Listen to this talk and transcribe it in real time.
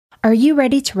Are you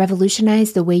ready to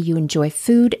revolutionize the way you enjoy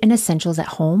food and essentials at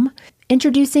home?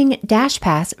 Introducing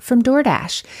DashPass from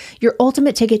DoorDash, your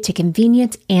ultimate ticket to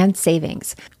convenience and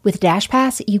savings. With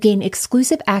DashPass, you gain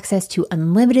exclusive access to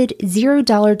unlimited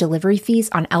 $0 delivery fees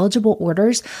on eligible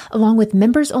orders, along with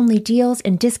members-only deals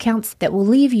and discounts that will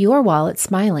leave your wallet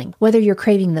smiling. Whether you're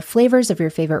craving the flavors of your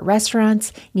favorite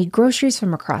restaurants, need groceries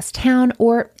from across town,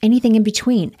 or anything in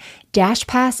between,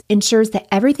 DashPass ensures that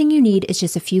everything you need is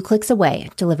just a few clicks away,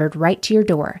 delivered right to your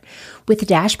door. With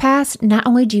DashPass, not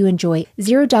only do you enjoy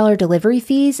 $0 delivery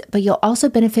fees, but you'll also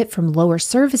benefit from lower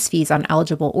service fees on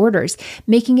eligible orders,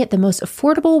 making it the most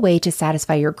affordable way to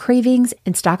satisfy your cravings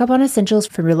and stock up on essentials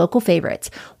from your local favorites.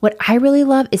 What I really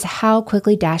love is how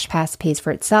quickly DashPass pays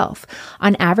for itself.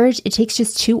 On average, it takes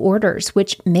just 2 orders,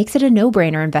 which makes it a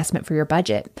no-brainer investment for your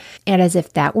budget. And as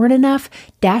if that weren't enough,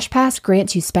 DashPass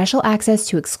grants you special access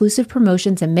to exclusive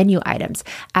promotions and menu items,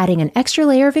 adding an extra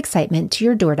layer of excitement to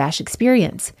your DoorDash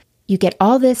experience. You get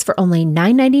all this for only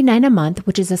 $9.99 a month,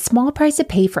 which is a small price to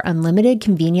pay for unlimited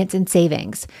convenience and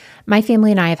savings. My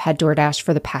family and I have had DoorDash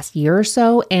for the past year or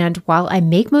so, and while I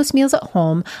make most meals at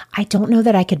home, I don't know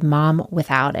that I could mom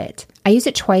without it. I used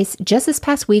it twice just this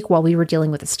past week while we were dealing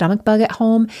with a stomach bug at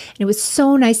home, and it was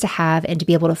so nice to have and to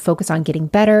be able to focus on getting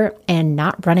better and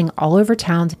not running all over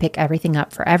town to pick everything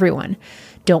up for everyone.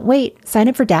 Don't wait. Sign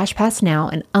up for DashPass now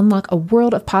and unlock a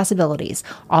world of possibilities,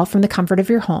 all from the comfort of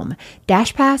your home.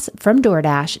 DashPass from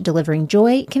DoorDash, delivering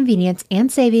joy, convenience,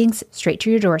 and savings straight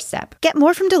to your doorstep. Get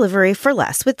more from delivery for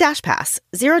less with DashPass.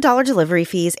 $0 delivery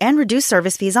fees and reduced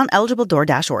service fees on eligible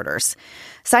DoorDash orders.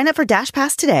 Sign up for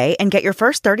DashPass today and get your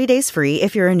first 30 days free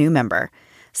if you're a new member.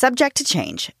 Subject to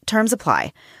change. Terms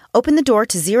apply. Open the door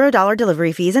to $0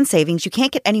 delivery fees and savings you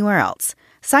can't get anywhere else.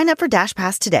 Sign up for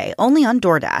DashPass today, only on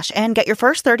DoorDash, and get your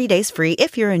first 30 days free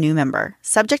if you're a new member.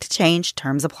 Subject to change.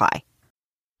 Terms apply.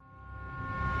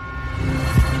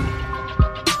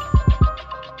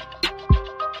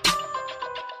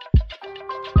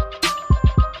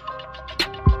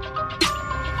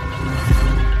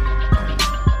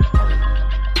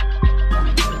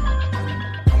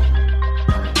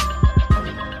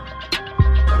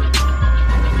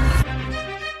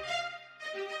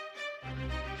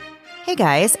 Hey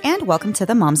guys, and welcome to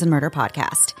the Moms and Murder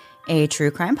Podcast, a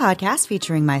true crime podcast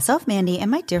featuring myself, Mandy,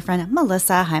 and my dear friend,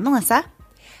 Melissa. Hi, Melissa.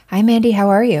 Hi, Mandy. How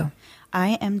are you?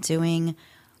 I am doing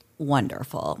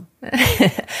wonderful.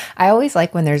 I always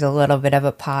like when there's a little bit of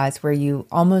a pause where you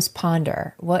almost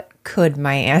ponder, what could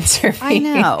my answer be? I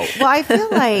know. Well, I feel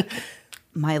like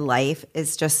my life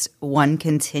is just one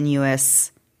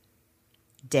continuous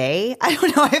day. I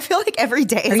don't know. I feel like every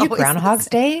day is Are you always Groundhog's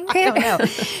Day? I don't know.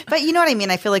 But you know what I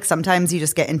mean? I feel like sometimes you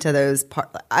just get into those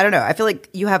I don't know. I feel like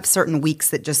you have certain weeks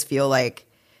that just feel like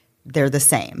they're the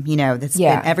same. You know,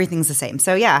 everything's the same.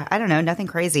 So yeah, I don't know. Nothing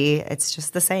crazy. It's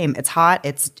just the same. It's hot.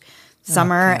 It's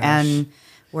summer and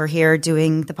we're here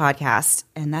doing the podcast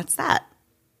and that's that.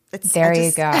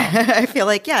 You go. I feel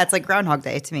like, yeah, it's like Groundhog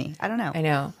Day to me. I don't know. I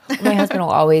know. My husband will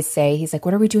always say, he's like,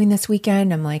 what are we doing this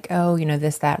weekend? I'm like, oh,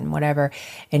 this, that, and whatever.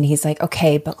 And he's like,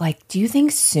 okay, but like, do you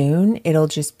think soon it'll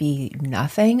just be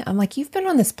nothing? I'm like, you've been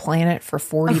on this planet for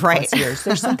 40 plus years.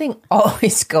 There's something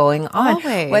always going on,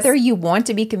 whether you want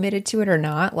to be committed to it or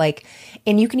not. Like,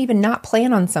 and you can even not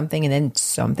plan on something and then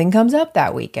something comes up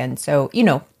that weekend. So,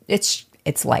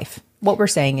 it's life. What we're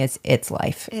saying is it's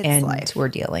life and we're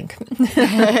dealing.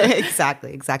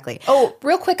 Exactly. Oh,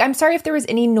 real quick. I'm sorry if there was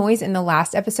any noise in the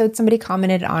last episode. Somebody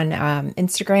commented on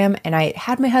Instagram and I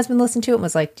had my husband listen to it and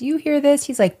was like, do you hear this?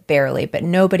 He's like, barely, but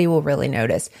nobody will really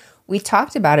notice. We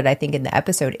talked about it, I think, in the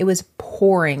episode. It was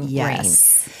pouring rain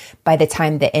by the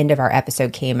time the end of our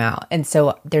episode came out. And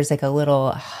so there's like a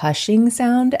little hushing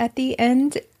sound at the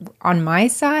end on my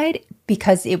side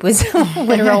because it was a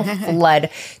literal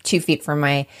flood 2 feet from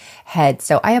my head.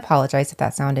 So I apologize if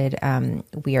that sounded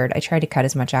weird. I tried to cut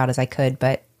as much out as I could,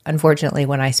 but unfortunately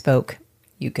when I spoke,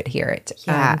 you could hear it.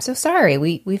 Yeah. So sorry.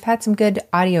 We've had some good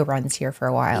audio runs here for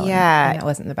a while. Yeah. And that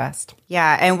wasn't the best.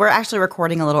 Yeah. And we're actually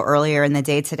recording a little earlier in the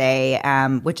day today,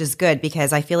 which is good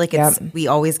because I feel like we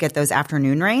always get those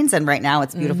afternoon rains. And right now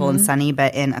it's beautiful and sunny,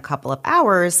 but in a couple of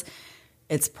hours,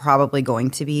 it's probably going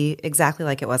to be exactly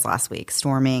like it was last week.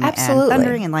 Storming and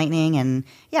thundering and lightning. And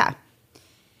yeah.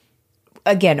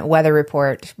 Again, weather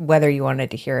report, whether you wanted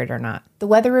to hear it or not. The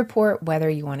weather report, whether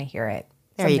you want to hear it.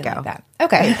 There you go. Like that.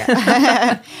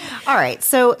 Okay. All right.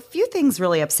 So few things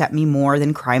really upset me more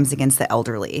than crimes against the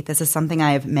elderly. This is something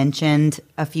I've mentioned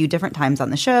a few different times on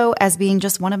the show as being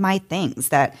just one of my things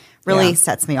that really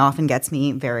sets me off and gets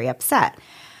me very upset.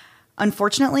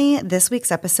 Unfortunately, this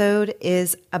week's episode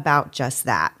is about just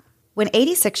that. When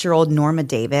 86-year-old Norma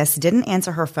Davis didn't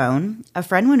answer her phone, a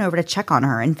friend went over to check on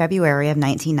her in February of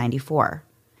 1994.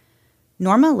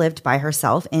 Norma lived by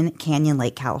herself in Canyon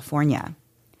Lake, California.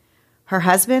 Her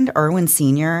husband, Irwin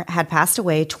Sr., had passed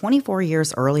away 24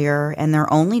 years earlier, and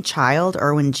their only child,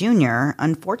 Irwin Jr.,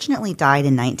 unfortunately died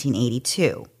in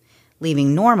 1982,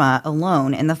 leaving Norma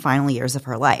alone in the final years of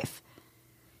her life.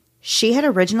 She had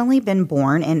originally been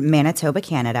born in Manitoba,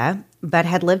 Canada, but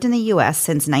had lived in the U.S.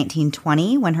 since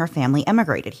 1920 when her family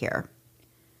emigrated here.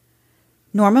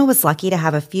 Norma was lucky to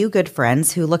have a few good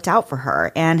friends who looked out for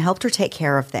her and helped her take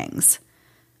care of things.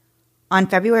 On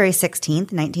February 16,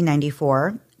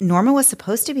 1994, Norma was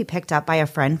supposed to be picked up by a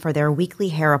friend for their weekly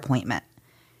hair appointment.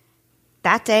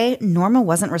 That day, Norma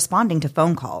wasn't responding to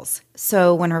phone calls,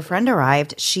 so when her friend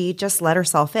arrived, she just let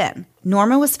herself in.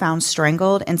 Norma was found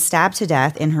strangled and stabbed to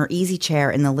death in her easy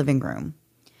chair in the living room.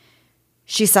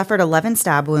 She suffered 11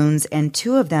 stab wounds, and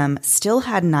 2 of them still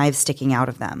had knives sticking out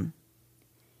of them.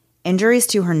 Injuries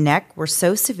to her neck were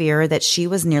so severe that she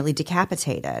was nearly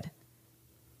decapitated.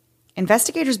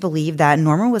 Investigators believe that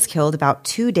Norma was killed about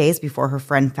 2 days before her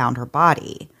friend found her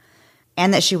body,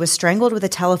 and that she was strangled with a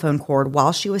telephone cord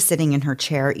while she was sitting in her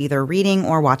chair either reading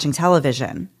or watching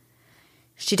television.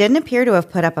 She didn't appear to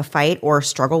have put up a fight or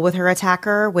struggle with her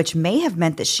attacker, which may have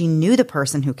meant that she knew the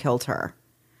person who killed her.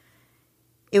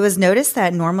 It was noticed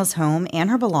that Norma's home and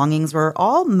her belongings were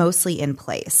all mostly in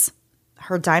place.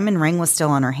 Her diamond ring was still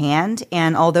on her hand,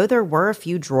 and although there were a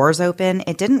few drawers open,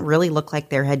 it didn't really look like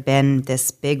there had been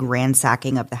this big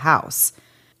ransacking of the house.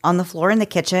 On the floor in the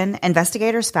kitchen,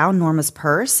 investigators found Norma's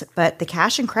purse, but the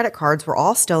cash and credit cards were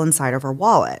all still inside of her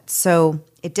wallet, so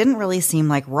it didn't really seem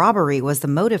like robbery was the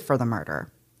motive for the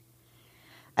murder.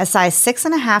 A size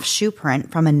 6.5 shoe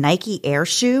print from a Nike Air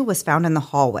shoe was found in the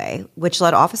hallway, which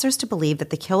led officers to believe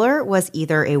that the killer was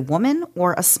either a woman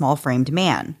or a small-framed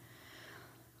man.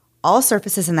 All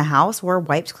surfaces in the house were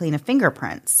wiped clean of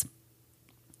fingerprints.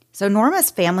 So Norma's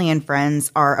family and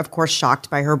friends are, of course, shocked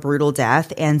by her brutal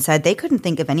death and said they couldn't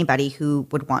think of anybody who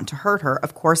would want to hurt her.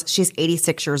 Of course, she's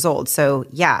 86 years old. So,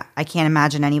 yeah, I can't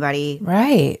imagine anybody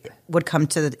would come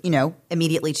to,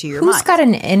 immediately to your mind. Who's got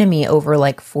an enemy over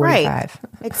like 45? Right,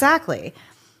 exactly.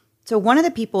 So one of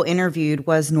the people interviewed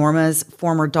was Norma's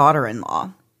former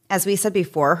daughter-in-law. As we said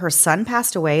before, her son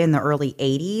passed away in the early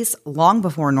 80s, long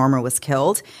before Norma was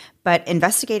killed, but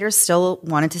investigators still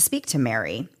wanted to speak to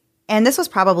Mary. And this was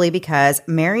probably because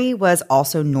Mary was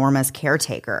also Norma's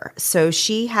caretaker, so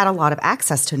she had a lot of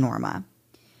access to Norma.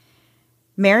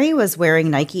 Mary was wearing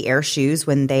Nike Air shoes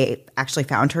when they actually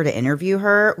found her to interview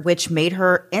her, which made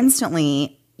her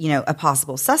instantly, a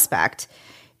possible suspect,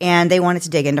 and they wanted to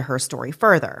dig into her story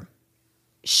further.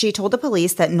 She told the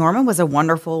police that Norma was a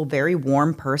wonderful, very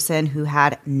warm person who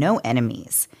had no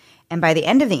enemies. And by the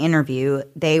end of the interview,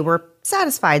 they were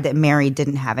satisfied that Mary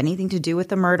didn't have anything to do with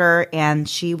the murder, and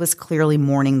she was clearly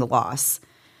mourning the loss.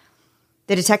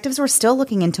 The detectives were still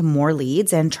looking into more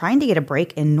leads and trying to get a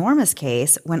break in Norma's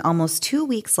case when almost 2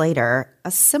 weeks later,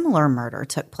 a similar murder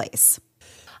took place.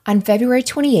 On February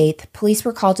 28th, police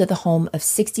were called to the home of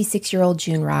 66-year-old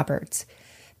June Roberts.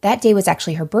 That day was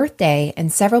actually her birthday,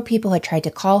 and several people had tried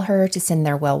to call her to send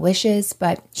their well wishes,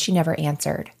 but she never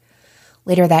answered.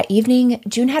 Later that evening,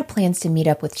 June had plans to meet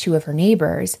up with 2 of her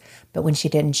neighbors, but when she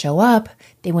didn't show up,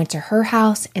 they went to her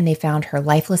house and they found her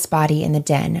lifeless body in the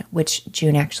den, which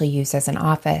June actually used as an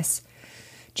office.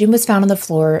 June was found on the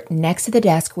floor next to the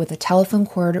desk with a telephone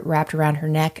cord wrapped around her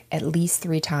neck at least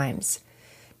 3 times.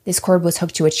 This cord was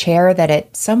hooked to a chair that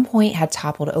at some point had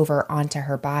toppled over onto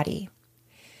her body.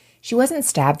 She wasn't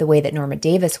stabbed the way that Norma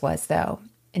Davis was, though.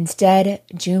 Instead,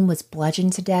 June was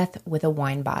bludgeoned to death with a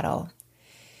wine bottle.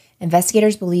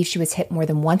 Investigators believe she was hit more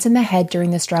than once in the head during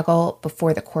the struggle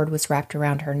before the cord was wrapped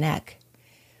around her neck.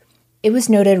 It was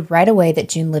noted right away that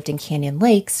June lived in Canyon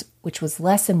Lakes, which was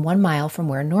less than 1 mile from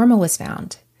where Norma was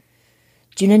found.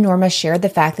 June and Norma shared the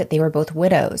fact that they were both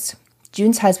widows.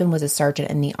 June's husband was a sergeant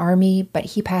in the Army, but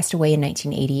he passed away in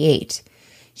 1988.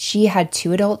 She had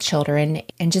 2 adult children,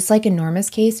 and just like in Norma's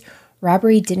case,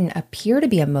 robbery didn't appear to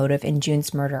be a motive in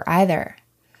June's murder either.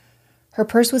 Her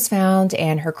purse was found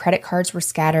and her credit cards were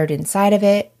scattered inside of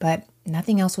it, but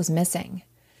nothing else was missing.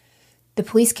 The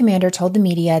police commander told the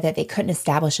media that they couldn't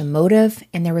establish a motive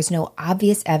and there was no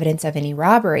obvious evidence of any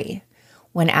robbery.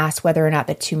 When asked whether or not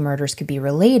the 2 murders could be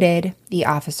related, the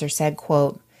officer said,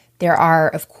 quote, "There are,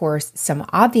 of course, some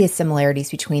obvious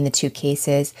similarities between the 2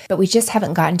 cases, but we just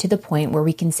haven't gotten to the point where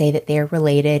we can say that they are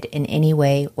related in any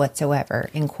way whatsoever,"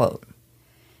 end quote.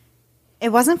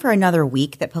 It wasn't for another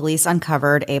week that police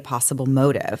uncovered a possible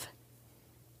motive.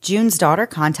 June's daughter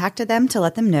contacted them to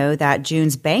let them know that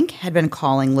June's bank had been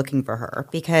calling looking for her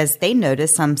because they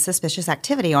noticed some suspicious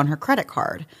activity on her credit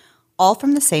card, all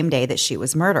from the same day that she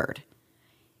was murdered.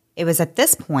 It was at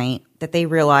this point that they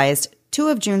realized 2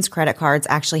 of June's credit cards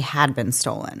actually had been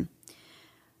stolen.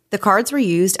 The cards were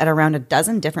used at around a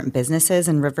dozen different businesses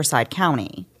in Riverside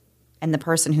County, and the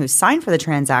person who signed for the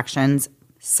transactions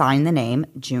signed the name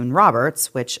June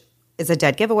Roberts, which is a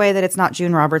dead giveaway that it's not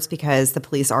June Roberts because the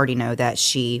police already know that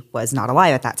she was not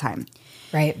alive at that time.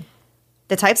 Right.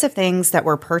 The types of things that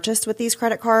were purchased with these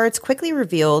credit cards quickly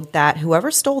revealed that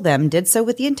whoever stole them did so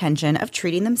with the intention of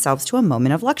treating themselves to a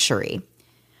moment of luxury.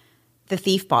 The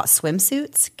thief bought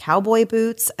swimsuits, cowboy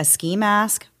boots, a ski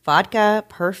mask, vodka,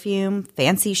 perfume,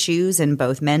 fancy shoes in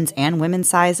both men's and women's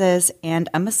sizes, and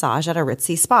a massage at a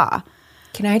ritzy spa.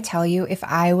 Can I tell you, if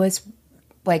I was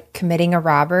committing a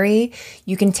robbery,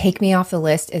 you can take me off the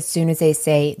list as soon as they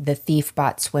say the thief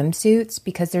bought swimsuits,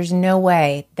 because there's no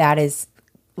way that is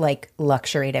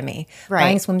luxury to me. Right.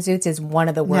 Buying swimsuits is one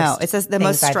of the worst the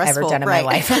most stressful, I've ever done in my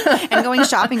life. And going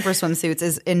shopping for swimsuits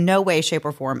is in no way, shape,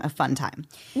 or form a fun time.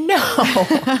 No.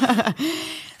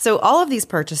 So all of these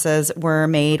purchases were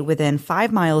made within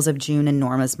 5 miles of June and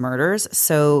Norma's murders,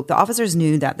 so the officers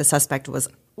knew that the suspect was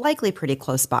likely pretty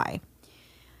close by.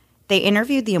 They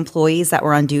interviewed the employees that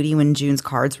were on duty when June's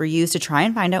cards were used to try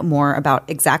and find out more about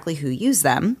exactly who used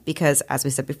them, because, as we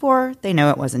said before, they know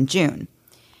it wasn't June.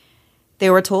 They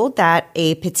were told that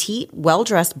a petite,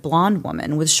 well-dressed blonde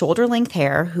woman with shoulder-length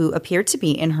hair who appeared to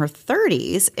be in her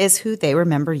 30s is who they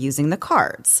remember using the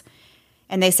cards.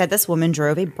 And they said this woman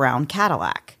drove a brown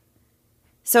Cadillac.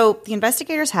 So the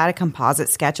investigators had a composite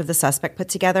sketch of the suspect put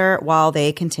together while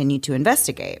they continued to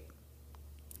investigate.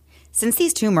 Since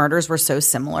these 2 murders were so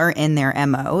similar in their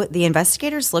MO, the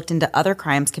investigators looked into other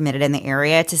crimes committed in the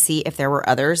area to see if there were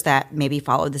others that maybe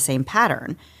followed the same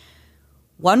pattern.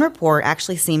 One report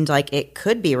actually seemed like it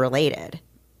could be related.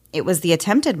 It was the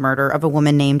attempted murder of a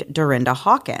woman named Dorinda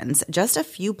Hawkins, just a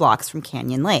few blocks from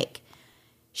Canyon Lake.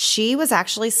 She was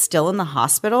actually still in the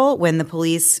hospital when the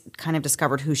police kind of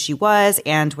discovered who she was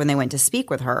and when they went to speak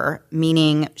with her,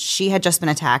 meaning she had just been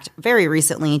attacked very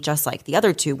recently, just like the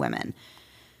other 2 women.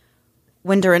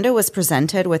 When Dorinda was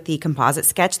presented with the composite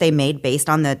sketch they made based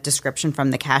on the description from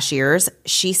the cashiers,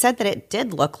 she said that it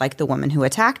did look like the woman who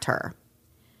attacked her.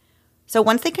 So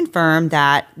once they confirmed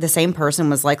that the same person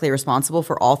was likely responsible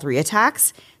for all 3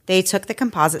 attacks, they took the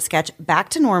composite sketch back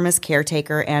to Norma's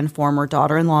caretaker and former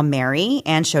daughter-in-law, Mary,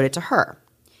 and showed it to her.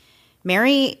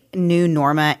 Mary knew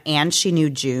Norma and she knew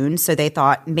June, so they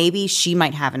thought maybe she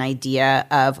might have an idea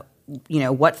of,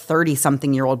 what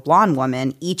 30-something-year-old blonde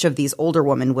woman each of these older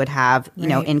women would have,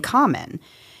 in common.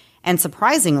 And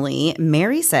surprisingly,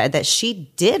 Mary said that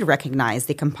she did recognize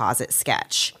the composite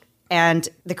sketch. And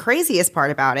the craziest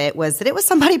part about it was that it was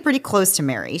somebody pretty close to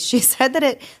Mary. She said that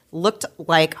it looked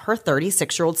like her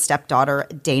 36-year-old stepdaughter,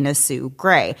 Dana Sue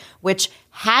Gray, which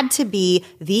had to be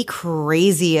the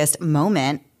craziest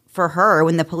moment for her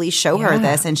when the police show her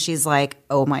this. And she's like,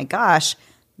 oh my gosh,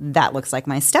 that looks like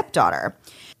my stepdaughter.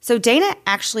 So Dana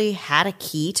actually had a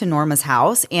key to Norma's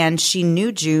house, and she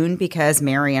knew June because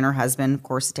Mary and her husband, of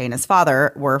course, Dana's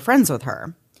father, were friends with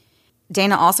her.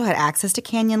 Dana also had access to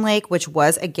Canyon Lake, which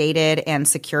was a gated and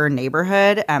secure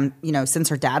neighborhood, since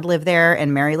her dad lived there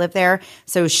and Mary lived there.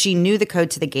 So she knew the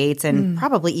code to the gates and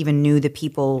probably even knew the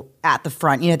people at the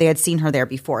front. They had seen her there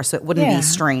before, so it wouldn't be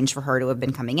strange for her to have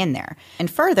been coming in there. And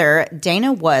further,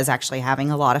 Dana was actually having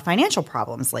a lot of financial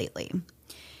problems lately.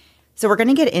 So we're going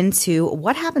to get into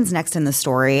what happens next in the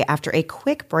story after a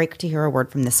quick break to hear a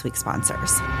word from this week's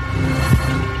sponsors.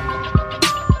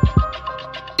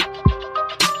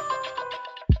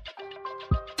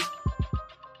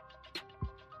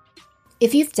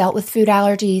 If you've dealt with food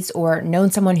allergies or known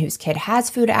someone whose kid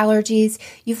has food allergies,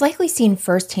 you've likely seen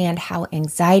firsthand how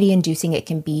anxiety-inducing it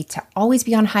can be to always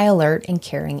be on high alert and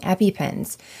carrying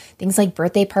EpiPens. Things like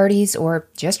birthday parties or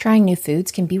just trying new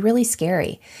foods can be really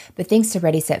scary, but thanks to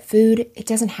Ready Set Food, it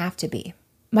doesn't have to be.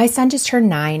 My son just turned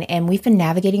 9, and we've been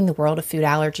navigating the world of food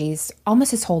allergies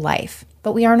almost his whole life.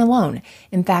 But we aren't alone.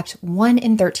 In fact, 1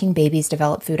 in 13 babies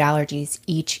develop food allergies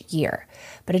each year.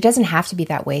 But it doesn't have to be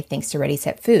that way thanks to Ready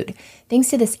Set Food. Thanks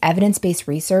to this evidence-based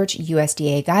research,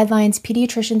 USDA guidelines,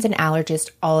 pediatricians, and allergists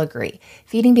all agree.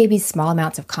 Feeding babies small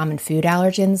amounts of common food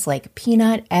allergens like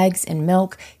peanut, eggs, and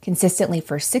milk consistently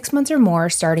for 6 months or more,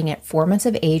 starting at 4 months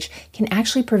of age, can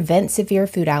actually prevent severe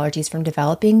food allergies from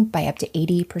developing by up to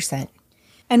 80%.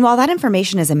 And while that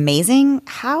information is amazing,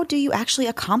 how do you actually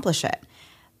accomplish it?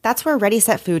 That's where Ready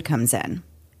Set Food comes in.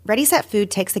 Ready Set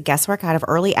Food takes the guesswork out of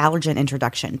early allergen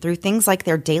introduction through things like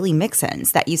their daily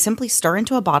mix-ins that you simply stir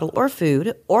into a bottle or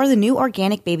food, or the new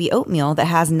organic baby oatmeal that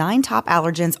has 9 top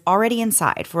allergens already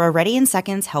inside for a ready in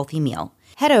seconds healthy meal.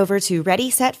 Head over to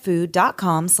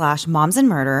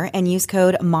readysetfood.com/momsandmurder and use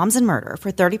code momsandmurder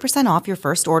for 30% off your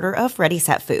first order of Ready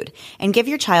Set Food, and give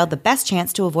your child the best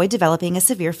chance to avoid developing a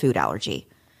severe food allergy.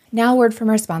 Now a word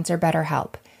from our sponsor,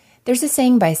 BetterHelp. There's a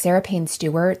saying by Sarah Payne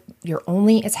Stewart, you're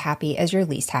only as happy as your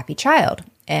least happy child.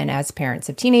 And as parents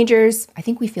of teenagers, I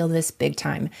think we feel this big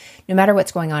time. No matter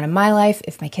what's going on in my life,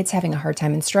 if my kid's having a hard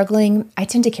time and struggling, I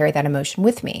tend to carry that emotion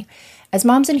with me. As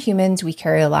moms and humans, we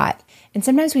carry a lot. And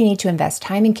sometimes we need to invest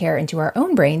time and care into our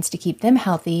own brains to keep them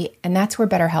healthy, and that's where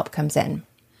BetterHelp comes in.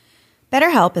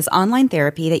 BetterHelp is online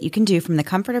therapy that you can do from the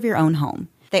comfort of your own home.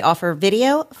 They offer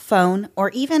video, phone, or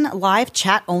even live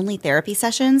chat-only therapy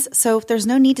sessions, so there's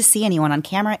no need to see anyone on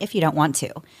camera if you don't want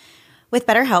to. With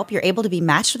BetterHelp, you're able to be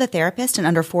matched with a therapist in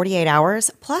under 48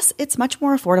 hours, plus it's much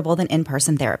more affordable than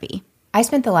in-person therapy. I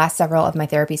spent the last several of my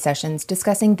therapy sessions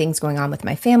discussing things going on with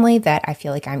my family that I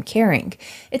feel like I'm carrying.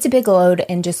 It's a big load,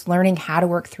 and just learning how to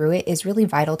work through it is really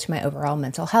vital to my overall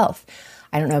mental health.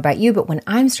 I don't know about you, but when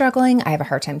I'm struggling, I have a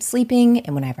hard time sleeping.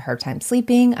 And when I have a hard time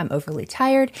sleeping, I'm overly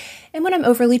tired. And when I'm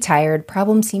overly tired,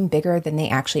 problems seem bigger than they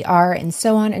actually are, and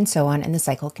so on and so on, and the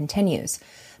cycle continues.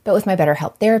 But with my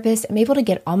BetterHelp therapist, I'm able to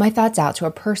get all my thoughts out to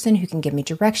a person who can give me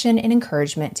direction and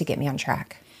encouragement to get me on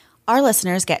track. Our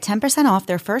listeners get 10% off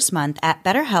their first month at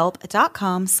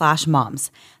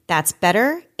betterhelp.com/moms. That's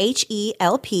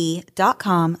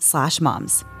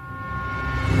betterhelp.com/moms.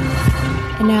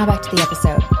 And now back to the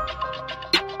episode.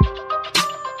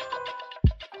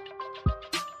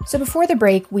 So before the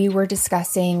break, we were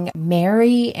discussing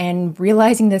Mary and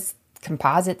realizing this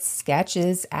composite sketch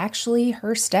is actually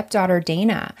her stepdaughter,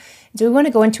 Dana. So we want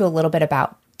to go into a little bit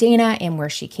about Dana and where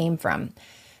she came from.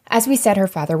 As we said, her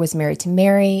father was married to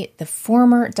Mary, the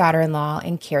former daughter-in-law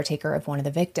and caretaker of one of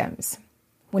the victims.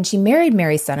 When she married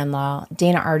Mary's son-in-law,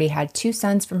 Dana already had 2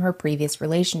 sons from her previous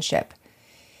relationship.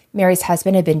 Mary's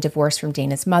husband had been divorced from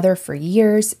Dana's mother for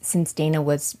years, since Dana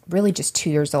was really just 2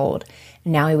 years old.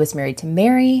 And now he was married to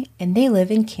Mary, and they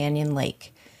live in Canyon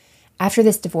Lake. After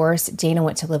this divorce, Dana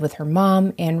went to live with her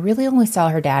mom and really only saw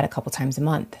her dad a couple times a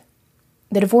month.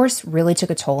 The divorce really took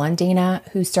a toll on Dana,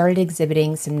 who started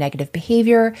exhibiting some negative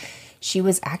behavior. She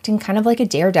was acting kind of like a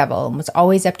daredevil and was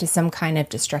always up to some kind of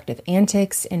destructive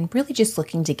antics and really just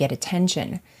looking to get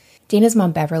attention. Dana's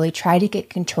mom, Beverly, tried to get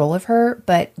control of her,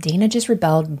 but Dana just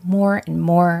rebelled more and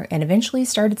more and eventually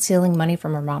started stealing money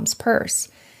from her mom's purse.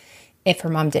 If her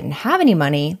mom didn't have any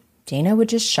money, Dana would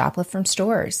just shoplift from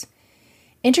stores.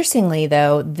 Interestingly,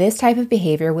 though, this type of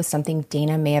behavior was something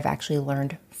Dana may have actually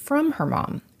learned from her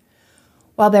mom.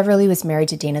 While Beverly was married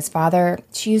to Dana's father,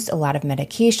 she used a lot of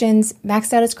medications,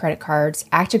 maxed out his credit cards,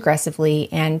 acted aggressively,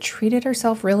 and treated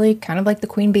herself really kind of like the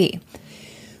queen bee.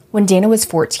 When Dana was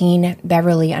 14,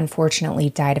 Beverly unfortunately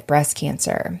died of breast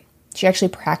cancer. She actually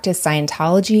practiced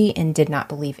Scientology and did not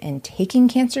believe in taking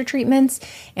cancer treatments,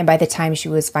 and by the time she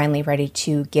was finally ready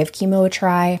to give chemo a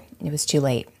try, it was too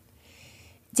late.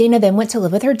 Dana then went to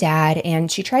live with her dad,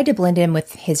 and she tried to blend in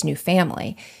with his new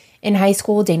family. In high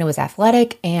school, Dana was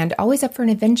athletic and always up for an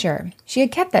adventure. She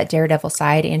had kept that daredevil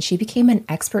side, and she became an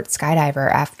expert skydiver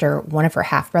after one of her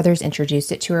half-brothers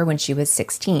introduced it to her when she was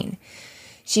 16.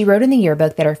 She wrote in the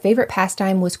yearbook that her favorite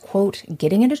pastime was, quote,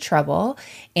 getting into trouble,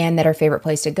 and that her favorite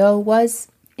place to go was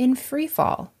in free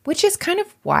fall, which is kind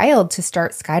of wild to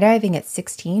start skydiving at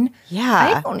 16.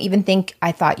 Yeah. I don't even think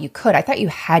I thought you could. I thought you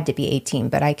had to be 18,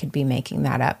 but I could be making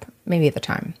that up. Maybe at the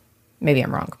time. Maybe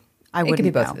I'm wrong. I wouldn't It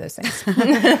could be both know. of those things.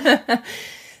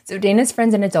 So Dana's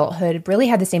friends in adulthood really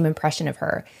had the same impression of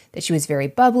her, that she was very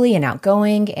bubbly and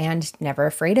outgoing and never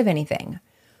afraid of anything.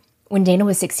 When Dana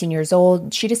was 16 years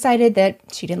old, she decided that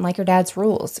she didn't like her dad's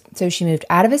rules. So she moved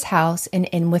out of his house and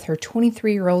in with her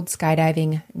 23-year-old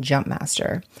skydiving jump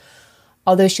master.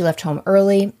 Although she left home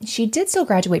early, she did still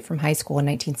graduate from high school in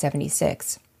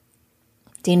 1976.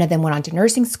 Dana then went on to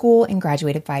nursing school and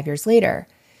graduated 5 years later.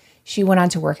 She went on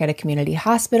to work at a community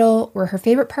hospital where her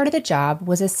favorite part of the job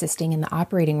was assisting in the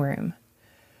operating room.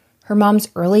 Her mom's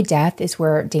early death is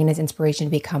where Dana's inspiration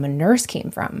to become a nurse came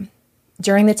from.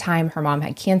 During the time her mom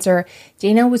had cancer,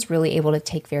 Dana was really able to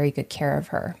take very good care of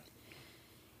her.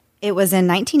 It was in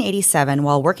 1987,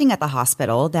 while working at the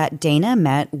hospital, that Dana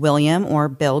met William, or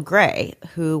Bill Gray,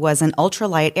 who was an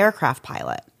ultralight aircraft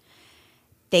pilot.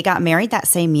 They got married that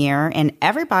same year, and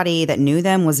everybody that knew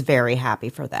them was very happy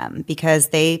for them because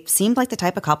they seemed like the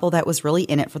type of couple that was really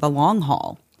in it for the long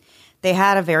haul. They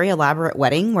had a very elaborate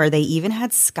wedding where they even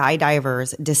had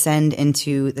skydivers descend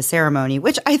into the ceremony,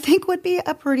 which I think would be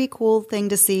a pretty cool thing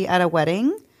to see at a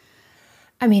wedding.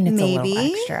 I mean, it's a little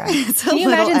extra. Can you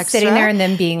imagine sitting there and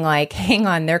then being like, hang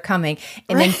on, they're coming.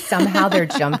 And then somehow their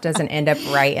jump doesn't end up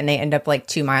right and they end up like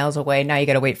 2 miles away. Now you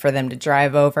got to wait for them to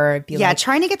drive over.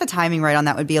 Trying to get the timing right on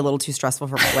that would be a little too stressful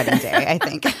for my wedding day, I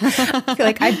think. I feel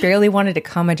like I barely wanted to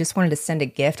come. I just wanted to send a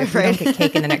gift. If we don't get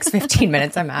cake in the next 15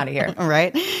 minutes, I'm out of here.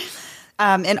 Right.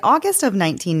 In August of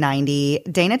 1990,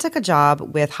 Dana took a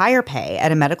job with higher pay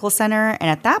at a medical center.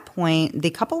 And at that point, the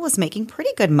couple was making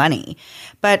pretty good money.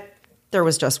 But there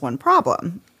was just one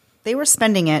problem. They were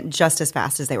spending it just as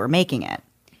fast as they were making it.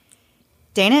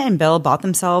 Dana and Bill bought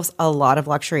themselves a lot of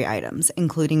luxury items,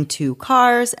 including 2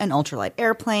 cars, an ultralight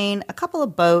airplane, a couple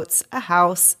of boats, a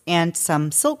house, and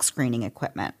some silk screening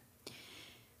equipment.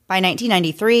 By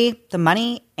 1993, the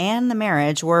money and the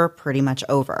marriage were pretty much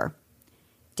over.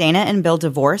 Dana and Bill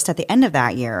divorced at the end of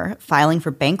that year, filing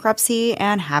for bankruptcy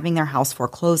and having their house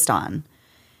foreclosed on.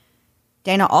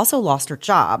 Dana also lost her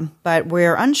job, but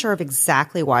we're unsure of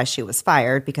exactly why she was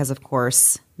fired because, of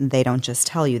course, they don't just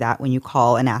tell you that when you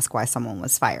call and ask why someone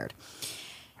was fired.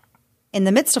 In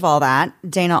the midst of all that,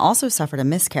 Dana also suffered a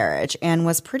miscarriage and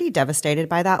was pretty devastated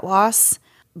by that loss.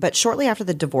 But shortly after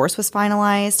the divorce was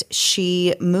finalized,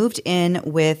 she moved in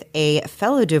with a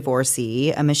fellow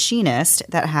divorcee, a machinist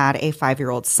that had a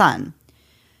 5-year-old son.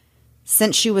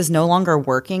 Since she was no longer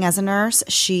working as a nurse,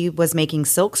 she was making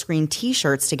silkscreen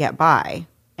T-shirts to get by.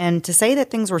 And to say that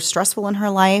things were stressful in her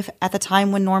life at the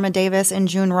time when Norma Davis and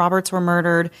June Roberts were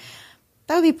murdered,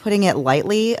 that would be putting it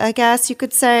lightly, I guess you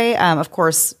could say. Of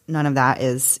course, none of that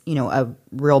is, a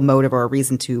real motive or a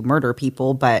reason to murder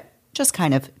people, but just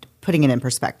kind of putting it in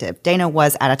perspective. Dana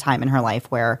was at a time in her life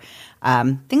where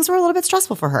things were a little bit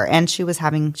stressful for her, and she was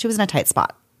in a tight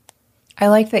spot. I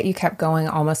like that you kept going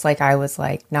almost like I was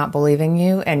like not believing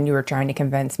you and you were trying to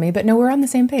convince me, but no, we're on the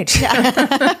same page.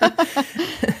 Yeah.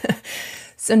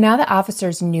 So now that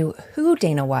officers knew who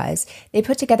Dana was, they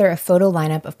put together a photo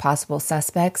lineup of possible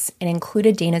suspects and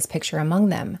included Dana's picture among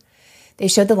them. They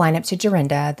showed the lineup to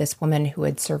Dorinda, this woman who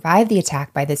had survived the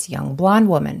attack by this young blonde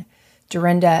woman.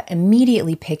 Dorinda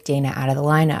immediately picked Dana out of the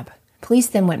lineup. Police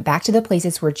then went back to the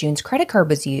places where June's credit card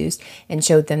was used and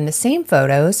showed them the same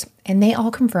photos, and they all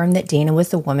confirmed that Dana was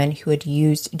the woman who had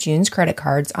used June's credit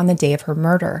cards on the day of her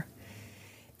murder.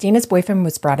 Dana's boyfriend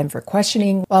was brought in for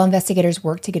questioning while investigators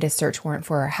worked to get a search warrant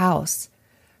for her house.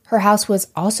 Her house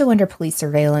was also under police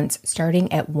surveillance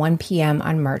starting at 1 p.m.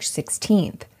 on March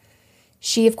 16th.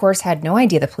 She, of course, had no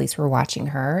idea the police were watching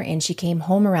her, and she came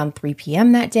home around 3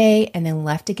 p.m. that day and then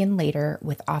left again later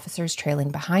with officers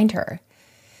trailing behind her.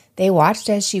 They watched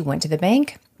as she went to the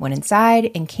bank, went inside,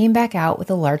 and came back out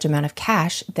with a large amount of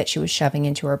cash that she was shoving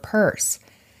into her purse.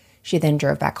 She then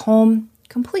drove back home,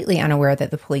 completely unaware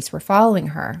that the police were following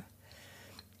her.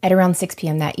 At around 6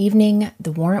 p.m. that evening,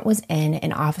 the warrant was in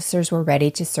and officers were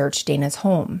ready to search Dana's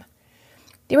home.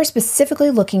 They were specifically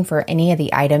looking for any of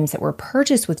the items that were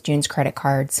purchased with June's credit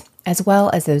cards, as well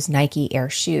as those Nike Air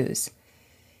shoes.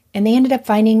 And they ended up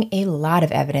finding a lot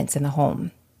of evidence in the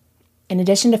home. In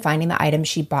addition to finding the items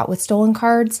she bought with stolen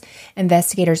cards,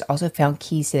 investigators also found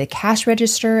keys to the cash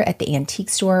register at the antique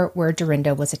store where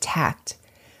Dorinda was attacked.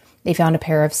 They found a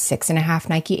pair of 6.5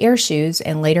 Nike Air shoes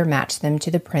and later matched them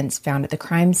to the prints found at the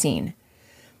crime scene.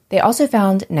 They also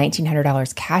found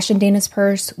 $1,900 cash in Dana's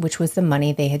purse, which was the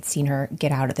money they had seen her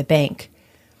get out of the bank.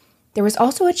 There was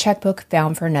also a checkbook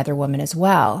found for another woman as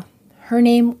well. Her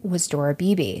name was Dora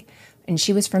Beebe, and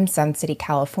she was from Sun City,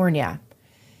 California.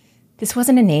 This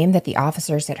wasn't a name that the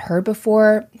officers had heard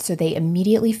before, so they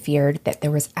immediately feared that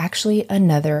there was actually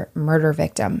another murder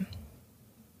victim.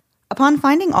 Upon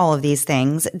finding all of these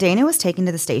things, Dana was taken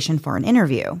to the station for an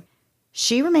interview.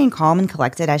 She remained calm and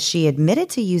collected as she admitted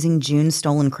to using June's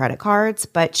stolen credit cards,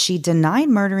 but she denied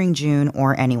murdering June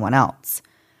or anyone else.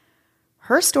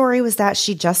 Her story was that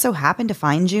she just so happened to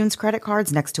find June's credit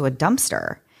cards next to a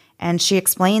dumpster, and she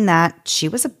explained that she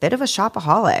was a bit of a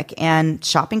shopaholic and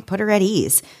shopping put her at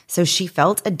ease, so she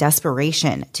felt a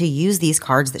desperation to use these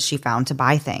cards that she found to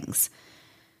buy things.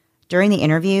 During the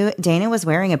interview, Dana was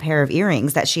wearing a pair of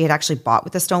earrings that she had actually bought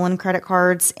with the stolen credit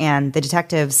cards, and the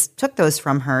detectives took those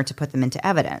from her to put them into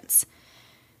evidence.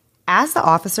 As the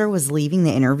officer was leaving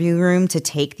the interview room to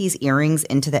take these earrings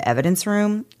into the evidence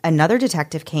room, another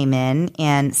detective came in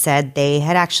and said they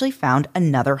had actually found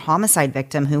another homicide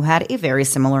victim who had a very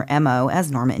similar MO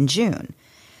as Norma and June.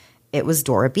 It was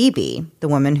Dora Beebe, the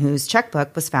woman whose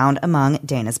checkbook was found among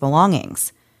Dana's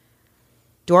belongings.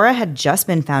 Dora had just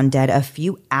been found dead a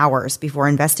few hours before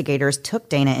investigators took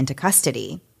Dana into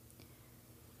custody.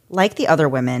 Like the other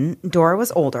women, Dora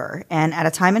was older and at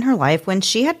a time in her life when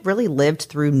she had really lived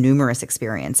through numerous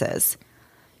experiences.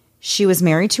 She was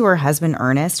married to her husband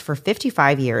Ernest for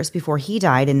 55 years before he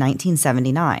died in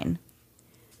 1979.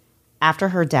 After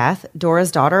her death,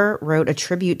 Dora's daughter wrote a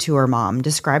tribute to her mom,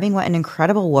 describing what an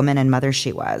incredible woman and mother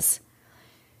she was.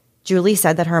 Julie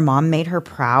said that her mom made her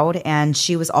proud, and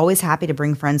she was always happy to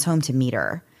bring friends home to meet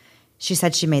her. She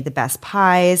said she made the best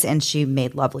pies, and she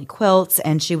made lovely quilts,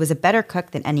 and she was a better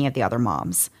cook than any of the other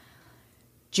moms.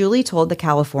 Julie told the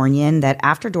Californian that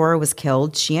after Dora was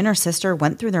killed, she and her sister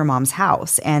went through their mom's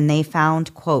house, and they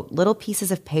found, quote, little pieces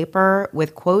of paper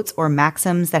with quotes or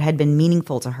maxims that had been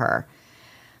meaningful to her.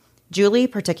 Julie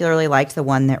particularly liked the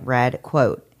one that read,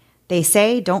 quote, they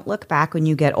say don't look back when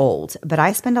you get old, but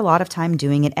I spend a lot of time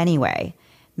doing it anyway.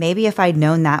 Maybe if I'd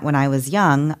known that when I was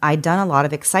young, I'd done a lot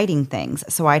of exciting things,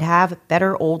 so I'd have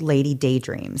better old lady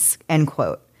daydreams, end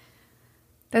quote.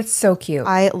 That's so cute.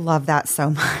 I love that so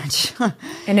much.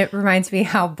 And it reminds me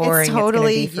how boring it's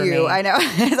totally it's going to be for you. me. I know.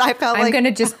 I felt I'm like going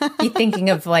to just be thinking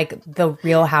of like the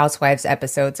Real Housewives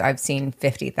episodes I've seen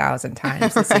 50,000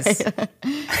 times. This is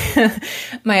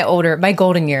my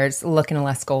golden years looking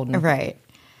less golden. Right.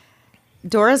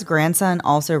 Dora's grandson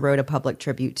also wrote a public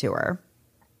tribute to her.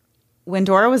 When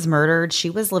Dora was murdered, she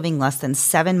was living less than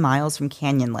 7 miles from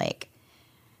Canyon Lake.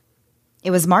 It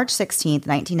was March 16th,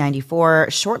 1994,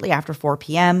 shortly after 4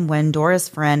 p.m., when Dora's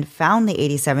friend found the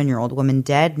 87-year-old woman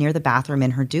dead near the bathroom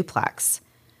in her duplex.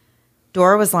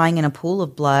 Dora was lying in a pool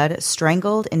of blood,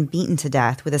 strangled and beaten to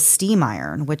death with a steam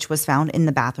iron, which was found in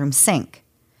the bathroom sink.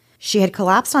 She had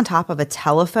collapsed on top of a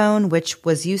telephone, which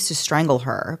was used to strangle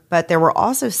her, but there were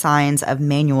also signs of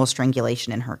manual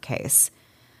strangulation in her case.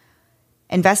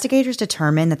 Investigators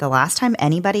determined that the last time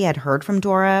anybody had heard from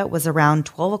Dora was around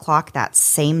 12 o'clock that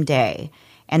same day,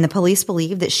 and the police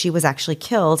believed that she was actually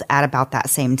killed at about that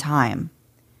same time.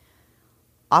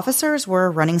 Officers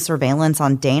were running surveillance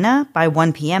on Dana by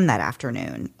 1 p.m. that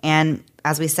afternoon, and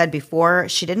as we said before,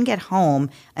 she didn't get home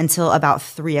until about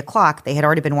 3 o'clock. They had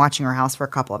already been watching her house for a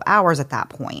couple of hours at that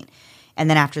point. And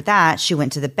then after that, she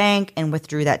went to the bank and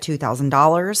withdrew that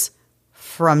 $2,000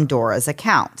 from Dora's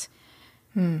account.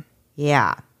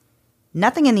 Yeah.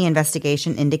 Nothing in the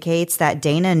investigation indicates that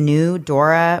Dana knew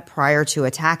Dora prior to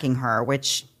attacking her,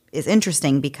 which is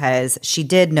interesting because she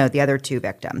did know the other two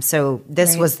victims. So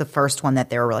this was the first one that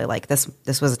they were really like, this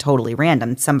was a totally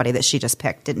random, somebody that she just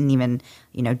picked, didn't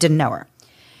know her.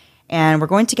 And we're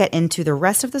going to get into the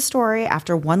rest of the story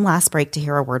after one last break to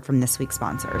hear a word from this week's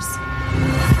sponsors.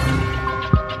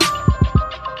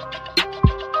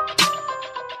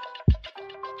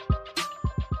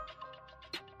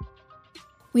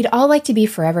 We'd all like to be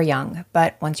forever young,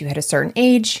 but once you hit a certain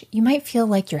age, you might feel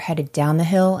like you're headed down the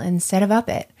hill instead of up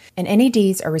it. And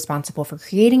NADs are responsible for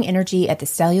creating energy at the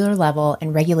cellular level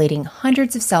and regulating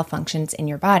hundreds of cell functions in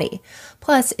your body.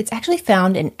 Plus, it's actually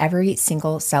found in every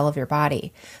single cell of your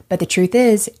body. But the truth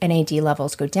is, NAD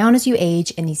levels go down as you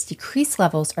age, and these decreased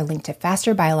levels are linked to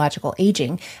faster biological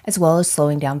aging, as well as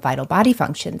slowing down vital body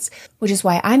functions, which is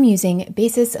why I'm using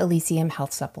Basis Elysium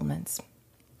Health Supplements.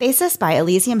 Basis by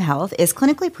Elysium Health is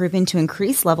clinically proven to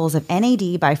increase levels of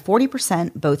NAD by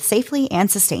 40% both safely and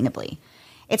sustainably.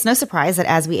 It's no surprise that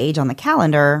as we age on the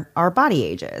calendar, our body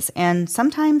ages and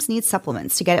sometimes needs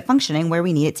supplements to get it functioning where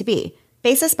we need it to be.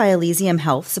 Basis by Elysium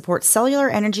Health supports cellular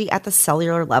energy at the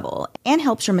cellular level and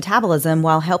helps your metabolism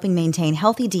while helping maintain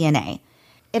healthy DNA.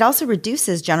 It also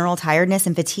reduces general tiredness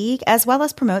and fatigue as well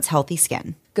as promotes healthy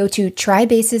skin. Go to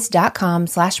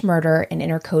trybasis.com/murder and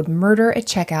enter code MURDER at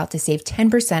checkout to save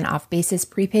 10% off Basis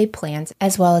prepaid plans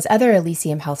as well as other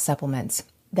Elysium Health supplements.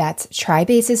 That's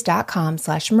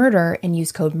trybasis.com/murder and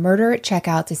use code MURDER at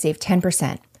checkout to save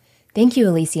 10%. Thank you,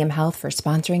 Elysium Health, for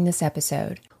sponsoring this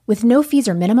episode. With no fees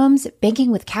or minimums,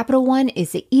 banking with Capital One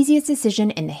is the easiest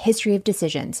decision in the history of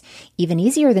decisions. Even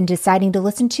easier than deciding to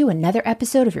listen to another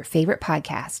episode of your favorite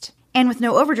podcast. And with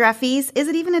no overdraft fees, is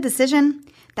it even a decision?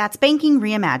 That's banking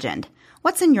reimagined.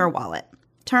 What's in your wallet?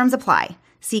 Terms apply.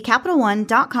 See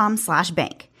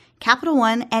CapitalOne.com/bank. Capital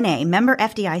One N.A. member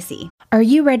FDIC. Are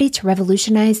you ready to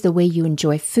revolutionize the way you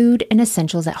enjoy food and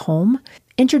essentials at home?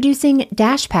 Introducing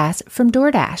DashPass from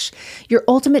DoorDash, your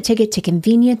ultimate ticket to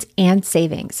convenience and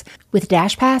savings. With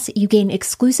DashPass, you gain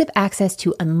exclusive access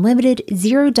to unlimited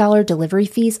 $0 delivery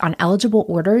fees on eligible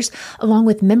orders, along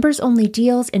with members-only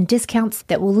deals and discounts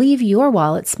that will leave your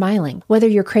wallet smiling. Whether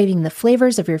you're craving the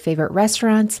flavors of your favorite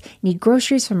restaurants, need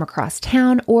groceries from across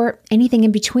town, or anything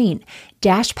in between,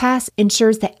 DashPass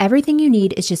ensures that everything you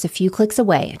need is just a few clicks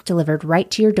away, delivered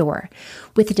right to your door.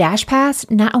 With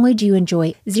DashPass, not only do you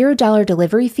enjoy $0 delivery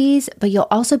delivery fees, but you'll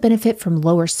also benefit from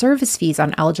lower service fees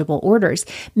on eligible orders,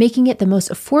 making it the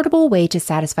most affordable way to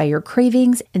satisfy your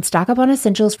cravings and stock up on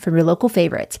essentials from your local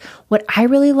favorites. What I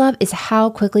really love is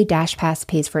how quickly DashPass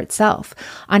pays for itself.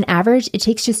 On average, it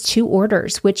takes just 2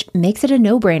 orders, which makes it a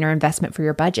no-brainer investment for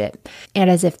your budget. And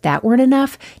as if that weren't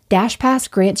enough, DashPass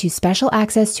grants you special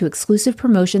access to exclusive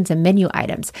promotions and menu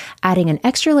items, adding an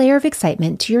extra layer of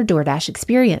excitement to your DoorDash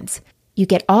experience. You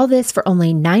get all this for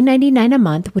only $9.99 a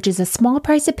month, which is a small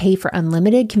price to pay for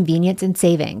unlimited convenience and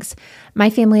savings. My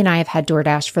family and I have had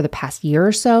DoorDash for the past year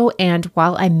or so, and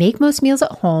while I make most meals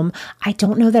at home, I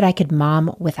don't know that I could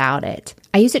mom without it.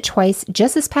 I used it twice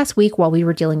just this past week while we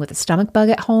were dealing with a stomach bug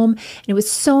at home, and it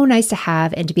was so nice to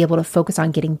have and to be able to focus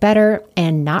on getting better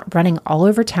and not running all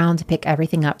over town to pick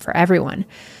everything up for everyone.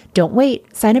 Don't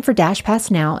wait. Sign up for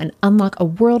DashPass now and unlock a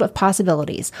world of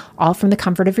possibilities, all from the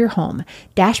comfort of your home.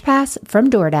 DashPass from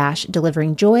DoorDash,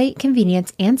 delivering joy,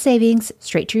 convenience, and savings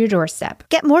straight to your doorstep.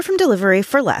 Get more from delivery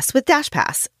for less with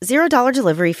DashPass. $0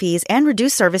 delivery fees and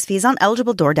reduced service fees on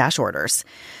eligible DoorDash orders.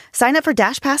 Sign up for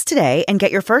DashPass today and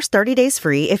get your first 30 days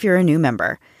free if you're a new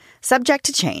member. Subject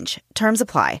to change. Terms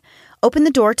apply. Open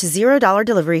the door to $0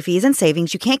 delivery fees and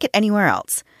savings you can't get anywhere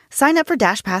else. Sign up for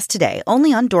DashPass today,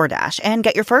 only on DoorDash, and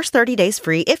get your first 30 days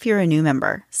free if you're a new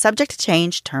member. Subject to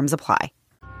change. Terms apply.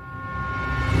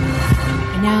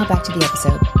 And now back to the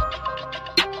episode.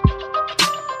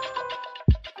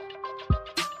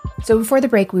 So before the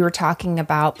break, we were talking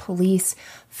about police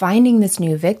finding this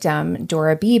new victim,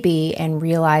 Dora Beebe, and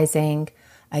realizing,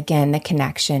 again, the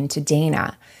connection to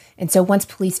Dana. And so once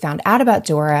police found out about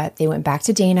Dora, they went back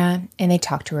to Dana and they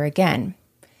talked to her again.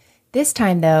 This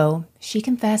time, though, she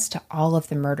confessed to all of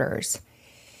the murders.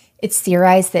 It's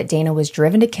theorized that Dana was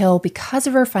driven to kill because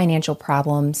of her financial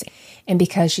problems and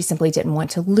because she simply didn't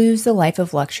want to lose the life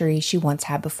of luxury she once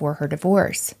had before her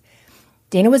divorce.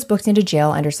 Dana was booked into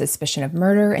jail under suspicion of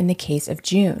murder in the case of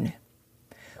June.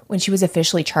 When she was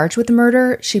officially charged with the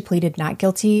murder, she pleaded not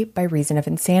guilty by reason of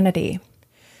insanity.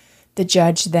 The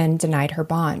judge then denied her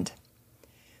bond.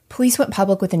 Police went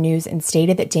public with the news and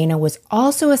stated that Dana was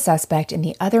also a suspect in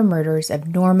the other murders of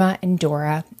Norma and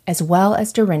Dora, as well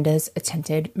as Dorinda's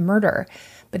attempted murder,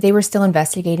 but they were still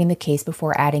investigating the case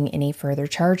before adding any further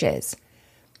charges.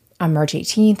 On March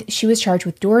 18th, she was charged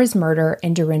with Dora's murder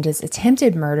and Dorinda's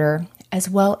attempted murder, as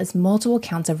well as multiple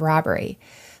counts of robbery,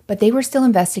 but they were still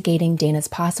investigating Dana's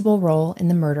possible role in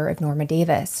the murder of Norma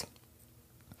Davis.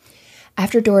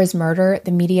 After Dora's murder,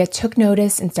 the media took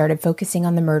notice and started focusing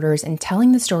on the murders and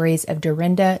telling the stories of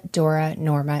Dorinda, Dora,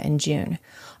 Norma, and June.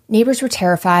 Neighbors were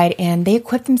terrified, and they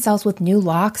equipped themselves with new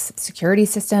locks, security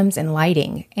systems, and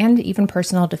lighting, and even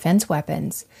personal defense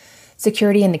weapons.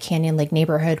 Security in the Canyon Lake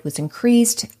neighborhood was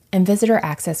increased, and visitor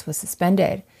access was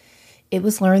suspended. It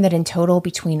was learned that in total,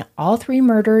 between all 3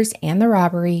 murders and the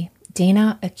robbery,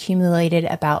 Dana accumulated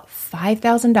about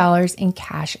 $5,000 in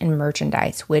cash and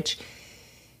merchandise, which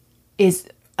is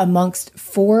amongst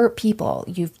 4 people.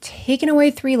 You've taken away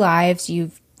 3 lives,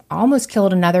 you've almost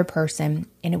killed another person,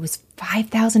 and it was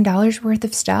 $5,000 worth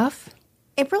of stuff.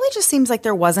 It really just seems like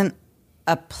there wasn't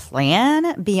a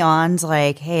plan beyond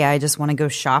like, hey, I just want to go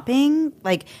shopping.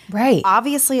 Like, right.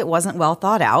 Obviously it wasn't well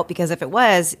thought out, because if it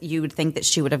was, you would think that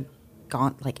she would have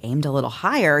gone like aimed a little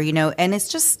higher, and it's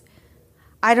just,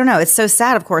 I don't know. It's so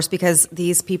sad, of course, because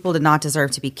these people did not deserve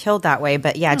to be killed that way.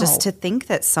 But yeah, just to think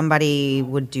that somebody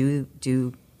would do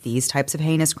these types of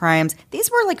heinous crimes. These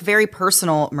were like very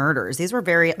personal murders. These were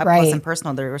very up close and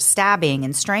personal. There were stabbing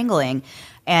and strangling.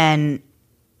 And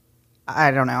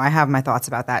I don't know. I have my thoughts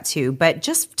about that too. But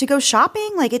just to go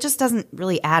shopping, like it just doesn't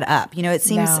really add up.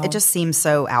 It just seems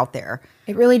so out there.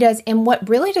 It really does. And what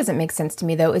really doesn't make sense to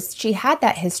me, though, is she had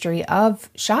that history of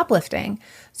shoplifting.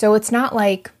 So it's not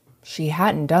like she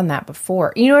hadn't done that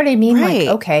before. You know what I mean? Right.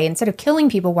 Like, okay, instead of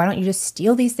killing people, why don't you just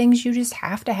steal these things you just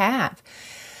have to have?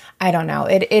 I don't know.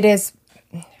 It is,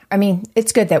 I mean,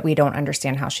 it's good that we don't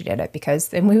understand how she did it, because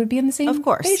then we would be on the same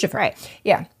page of her. Right.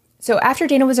 Yeah. So after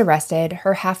Dana was arrested,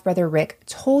 her half-brother Rick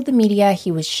told the media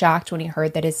he was shocked when he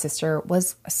heard that his sister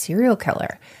was a serial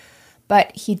killer.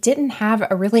 But he didn't have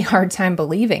a really hard time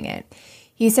believing it.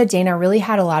 He said Dana really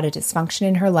had a lot of dysfunction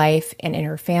in her life and in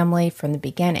her family from the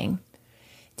beginning.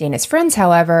 Dana's friends,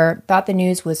 however, thought the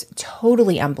news was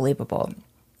totally unbelievable.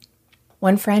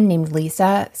 One friend named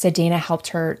Lisa said Dana helped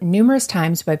her numerous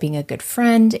times by being a good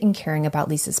friend and caring about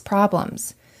Lisa's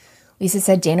problems. Lisa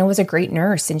said Dana was a great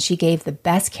nurse and she gave the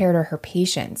best care to her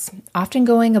patients, often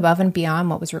going above and beyond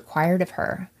what was required of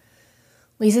her.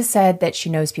 Lisa said that she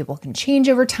knows people can change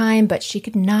over time, but she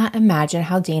could not imagine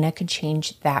how Dana could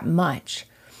change that much.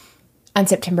 On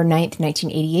September 9th,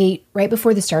 1988, right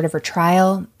before the start of her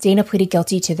trial, Dana pleaded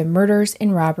guilty to the murders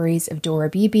and robberies of Dora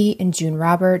Beebe and June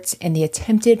Roberts and the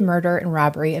attempted murder and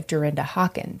robbery of Dorinda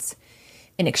Hawkins.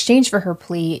 In exchange for her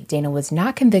plea, Dana was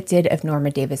not convicted of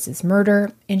Norma Davis's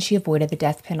murder, and she avoided the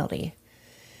death penalty.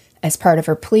 As part of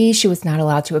her plea, she was not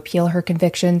allowed to appeal her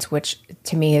convictions, which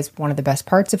to me is one of the best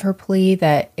parts of her plea,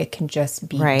 that it can just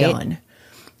be done.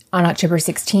 On October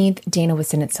 16th, Dana was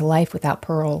sentenced to life without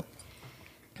parole.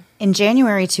 In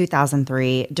January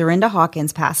 2003, Dorinda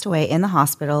Hawkins passed away in the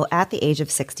hospital at the age of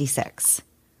 66.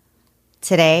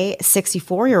 Today,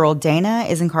 64-year-old Dana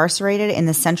is incarcerated in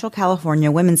the Central California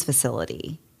Women's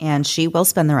Facility, and she will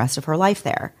spend the rest of her life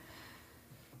there.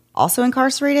 Also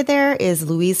incarcerated there is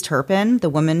Louise Turpin, the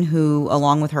woman who,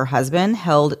 along with her husband,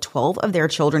 held 12 of their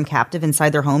children captive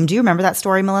inside their home. Do you remember that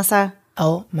story, Melissa?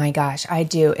 Oh my gosh, I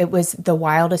do. It was the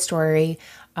wildest story.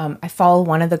 I follow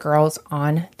one of the girls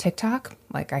on TikTok.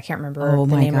 Like, I can't remember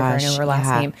the name of her. I know her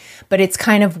last name. But it's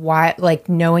kind of why, like,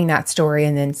 knowing that story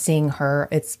and then seeing her,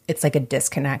 it's like a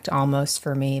disconnect almost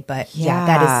for me. But yeah,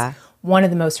 that is one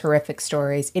of the most horrific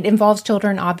stories. It involves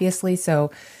children, obviously. So,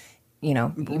 you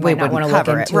know, we might not want to look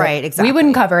into it. Right, exactly. We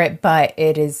wouldn't cover it, but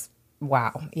it is,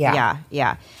 wow. Yeah.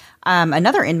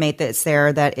 Another inmate that's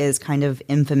there that is kind of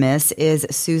infamous is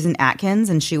Susan Atkins,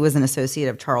 and she was an associate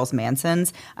of Charles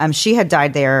Manson's. She had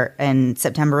died there in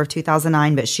September of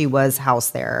 2009, but she was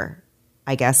housed there,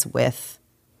 I guess,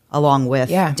 along with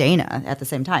Dana at the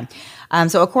same time.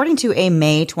 So according to a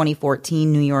May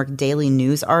 2014 New York Daily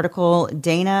News article,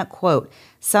 Dana, quote,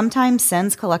 sometimes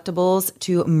sends collectibles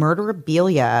to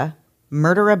murderabilia,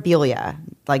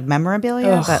 like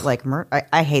memorabilia, but like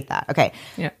I hate that. Okay.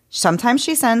 Yeah. Sometimes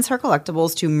she sends her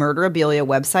collectibles to murderabilia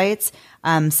websites.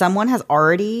 Someone has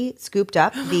already scooped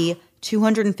up the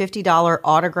 $250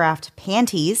 autographed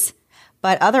panties,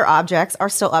 but other objects are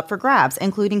still up for grabs,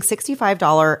 including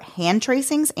 $65 hand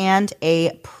tracings and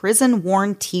a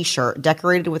prison-worn T-shirt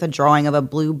decorated with a drawing of a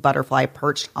blue butterfly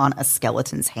perched on a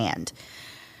skeleton's hand.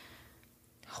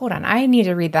 Hold on. I need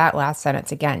to read that last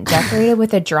sentence again. Decorated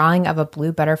with a drawing of a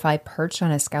blue butterfly perched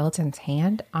on a skeleton's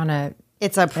hand on a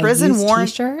It's a prison-worn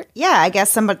T-shirt? Yeah, I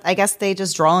guess they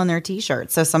just draw on their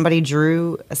T-shirt. So somebody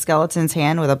drew a skeleton's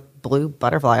hand with a blue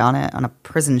butterfly on it on a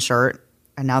prison shirt,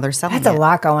 and now they're selling it. That's a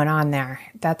lot going on there.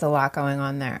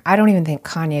 I don't even think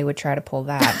Kanye would try to pull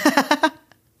that.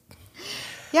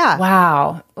 Yeah.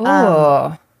 Wow.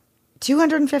 Ooh.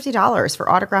 $250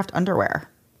 for autographed underwear.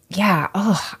 Yeah.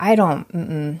 Oh,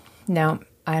 no,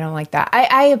 I don't like that.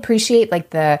 I appreciate like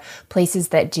the places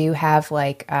that do have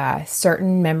like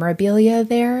certain memorabilia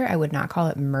there. I would not call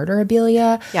it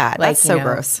murderabilia. Yeah, like, that's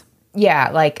gross.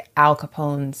 Yeah, like Al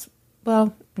Capone's.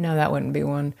 Well, no, that wouldn't be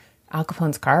one. Al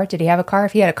Capone's car. Did he have a car?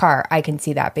 If he had a car, I can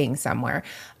see that being somewhere.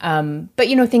 But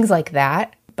things like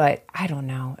that. But I don't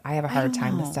know. I have a hard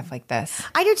time with stuff like this.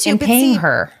 I do too. And paying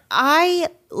her. I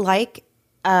like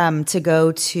to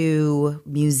go to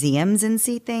museums and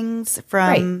see things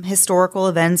from historical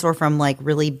events or from like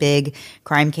really big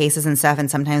crime cases and stuff. And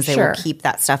sometimes they will keep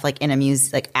that stuff like in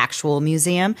a actual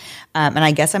museum. And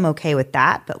I guess I'm okay with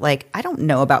that. But like, I don't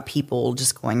know about people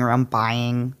just going around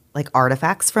buying like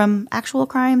artifacts from actual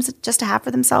crimes just to have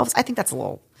for themselves. I think that's a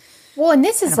little. Well, and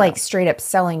this is like straight up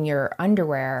selling your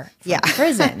underwear from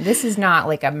prison. This is not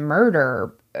like a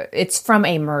murder. It's from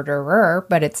a murderer,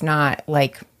 but it's not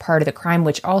like part of the crime,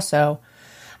 which also,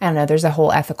 I don't know, there's a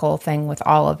whole ethical thing with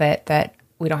all of it that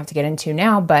we don't have to get into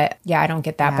now. But yeah, I don't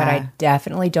get that. But I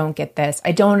definitely don't get this.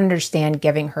 I don't understand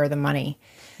giving her the money.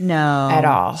 No. At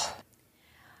all.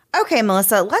 Okay,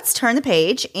 Melissa, let's turn the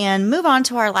page and move on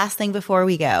to our last thing before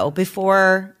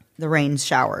the rain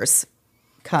showers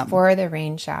come. For the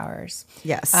rain showers.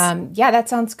 Yes. Yeah, that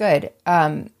sounds good.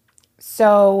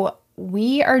 So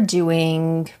we are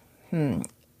doing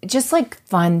just like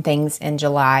fun things in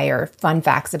July or fun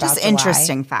facts about just July.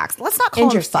 Interesting facts. Let's not call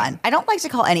them fun. I don't like to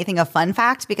call anything a fun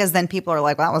fact because then people are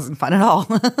like, well, that wasn't fun at all.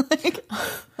 Did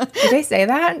they say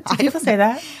that? Did people say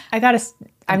that?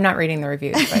 I'm not reading the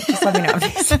reviews, but just let me know if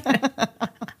they say that.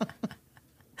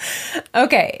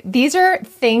 Okay, these are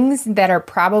things that are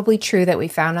probably true that we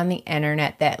found on the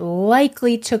internet that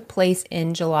likely took place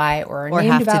in July or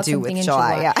named have about to do something with in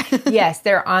July. Yeah. Yes,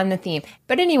 they're on the theme.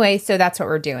 But anyway, so that's what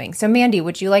we're doing. So Mandy,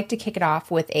 would you like to kick it off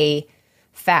with a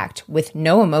fact with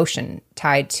no emotion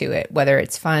tied to it, whether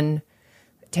it's fun,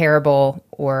 terrible,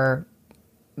 or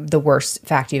the worst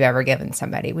fact you've ever given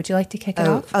somebody? Would you like to kick it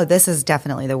off? Oh, this is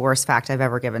definitely the worst fact I've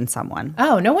ever given someone.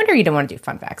 Oh, no wonder you don't want to do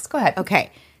fun facts. Go ahead.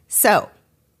 Okay, so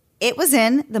it was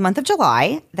in the month of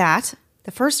July that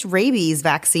the first rabies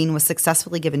vaccine was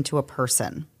successfully given to a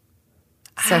person.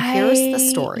 So here's the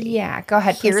story. Yeah, go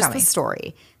ahead. Please Here's tell the me.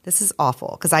 story. This is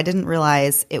awful because I didn't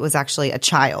realize it was actually a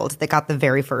child that got the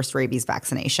very first rabies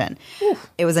vaccination.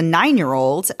 It was a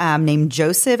 9-year-old named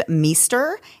Joseph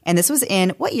Meester. And this was in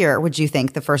what year would you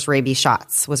think the first rabies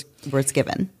shots was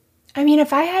given? I mean,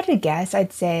 if I had to guess,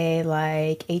 I'd say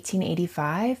like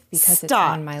 1885 because it's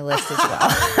on my list as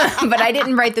well. But I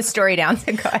didn't write the story down,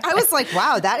 so go ahead. I was like,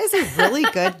 wow, that is a really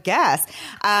good guess.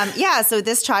 So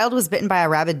this child was bitten by a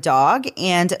rabid dog,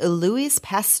 and Louis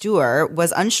Pasteur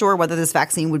was unsure whether this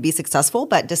vaccine would be successful,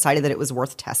 but decided that it was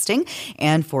worth testing.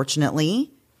 And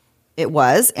fortunately, it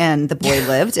was, and the boy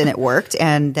lived, and it worked.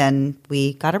 And then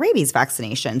we got a rabies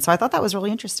vaccination. So I thought that was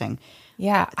really interesting.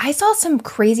 Yeah, I saw some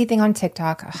crazy thing on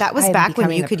TikTok. That was back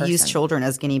when you could use children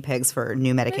as guinea pigs for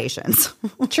new medications.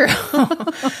 True.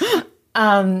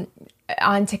 On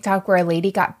TikTok where a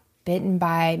lady got bitten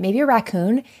by maybe a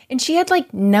raccoon, and she had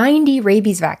like 90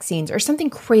 rabies vaccines or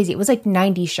something crazy. It was like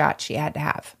 90 shots she had to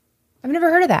have. I've never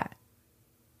heard of that.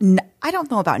 I don't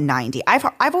know about 90.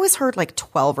 I've always heard like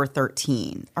 12 or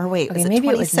 13. Or wait, Okay, is it maybe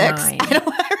 26? it was 9.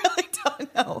 I really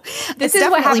don't know. This It's is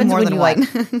what definitely happens more when than you one.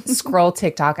 like scroll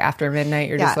TikTok after midnight.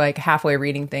 You're just Yeah. like halfway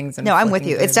reading things. And No, I'm with flicking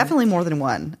you. through It's them. definitely more than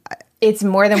one. It's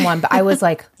more than one, but I was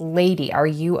like, lady, are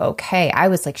you okay? I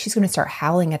was like, she's going to start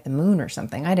howling at the moon or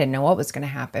something. I didn't know what was going to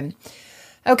happen.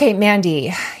 Okay,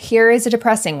 Mandy, here is a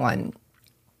depressing one.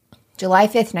 July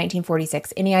 5th,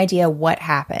 1946. Any idea what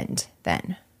happened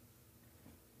then?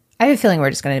 I have a feeling we're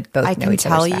just going to both I know can each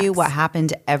tell other's you facts. what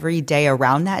happened every day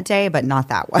around that day, but not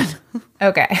that one.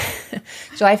 Okay.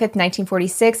 July 5th,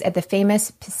 1946, at the famous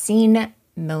Piscine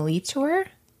Militeur,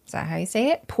 is that how you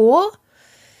say it? Pool.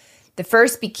 The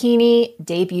first bikini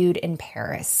debuted in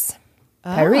Paris.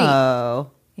 Paris.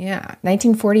 Oh. Yeah,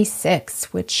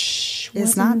 1946, which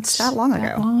Is not wasn't that long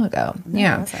ago. Long ago.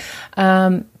 Yeah.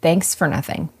 Thanks for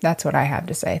nothing. That's what I have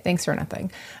to say. Thanks for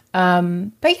nothing.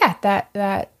 But yeah,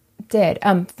 that did.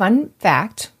 Fun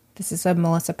fact. This is a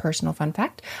Melissa personal fun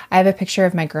fact. I have a picture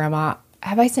of my grandma.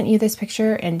 Have I sent you this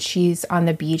picture? And she's on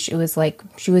the beach. It was like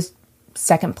she was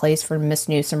second place for Miss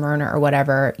New Smyrna or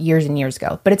whatever years and years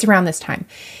ago. But it's around this time.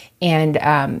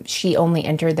 And she only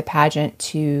entered the pageant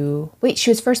she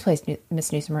was first place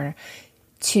Miss New Smyrna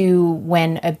to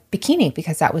win a bikini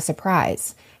because that was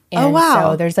surprise. And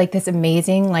wow. so there's like this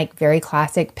amazing, like very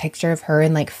classic picture of her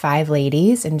and like 5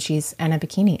 ladies, and she's in a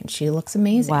bikini and she looks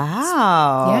amazing.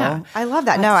 Wow. Yeah. I love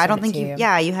that. I'll No, have to I send don't it think to you. you.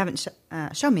 Yeah, you haven't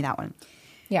shown me that one.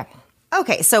 Yeah.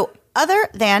 Okay, so other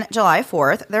than July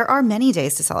 4th, there are many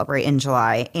days to celebrate in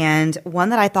July. And one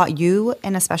that I thought you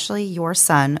and especially your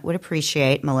son would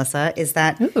appreciate, Melissa, is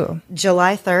that Ooh.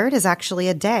 July 3rd is actually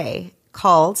a day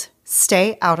called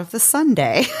Stay Out of the Sun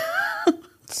Day.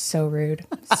 So rude.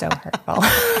 So hurtful.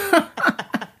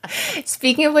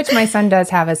 Speaking of which, my son does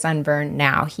have a sunburn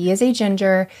now. He is a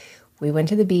ginger. We went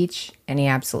to the beach and he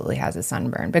absolutely has a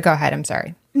sunburn. But go ahead. I'm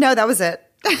sorry. No, that was it.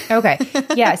 Okay.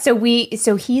 Yeah. So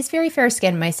he's very fair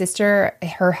skinned. My sister,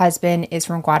 her husband is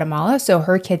from Guatemala. So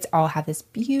her kids all have this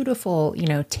beautiful,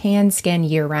 tan skin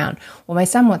year round. Well, my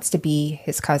son wants to be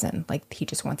his cousin. Like he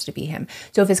just wants to be him.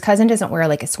 So if his cousin doesn't wear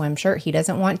like a swim shirt, he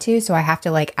doesn't want to. So I have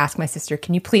to like ask my sister,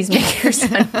 can you please make your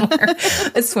son wear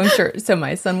a swim shirt so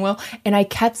my son will? And I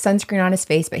kept sunscreen on his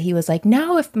face, but he was like,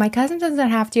 no, if my cousin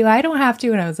doesn't have to, I don't have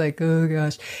to. And I was like, oh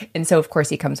gosh. And so of course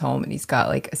he comes home and he's got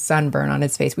like a sunburn on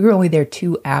his face. We were only there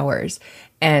 2 hours.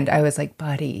 And I was like,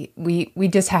 buddy, we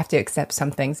just have to accept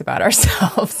some things about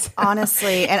ourselves.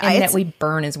 Honestly. And that we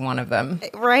burn is one of them.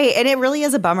 Right. And it really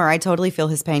is a bummer. I totally feel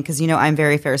his pain because, I'm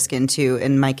very fair skinned too,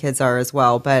 and my kids are as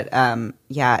well. But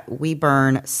we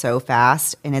burn so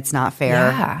fast and it's not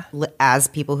fair. Yeah. As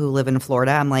people who live in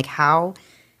Florida, I'm like, how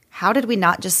did we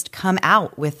not just come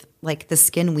out with like the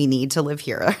skin we need to live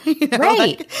here?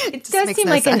 Right. It just does makes seem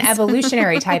no like an sense.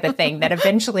 evolutionary type of thing that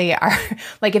eventually are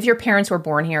like if your parents were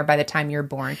born here by the time you're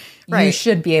born, you Right.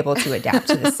 should be able to adapt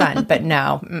to the sun. But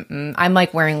no, I'm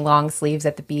like wearing long sleeves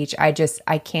at the beach. I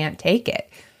can't take it.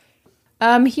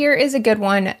 Here is a good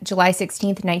one. July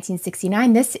 16th,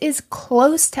 1969. This is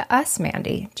close to us,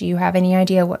 Mandy. Do you have any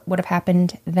idea what would have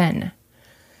happened then?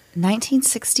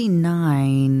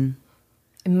 1969.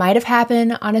 It might have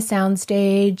happened on a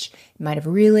soundstage. It might have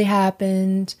really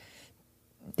happened.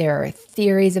 There are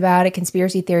theories about it,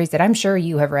 conspiracy theories that I'm sure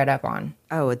you have read up on.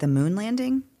 Oh, the moon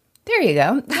landing? There you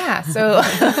go. Yeah. So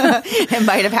It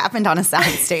might have happened on a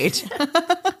soundstage.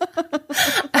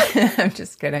 I'm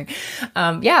just kidding.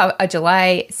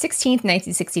 July 16th,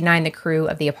 1969, the crew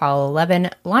of the Apollo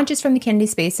 11 launches from the Kennedy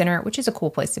Space Center, which is a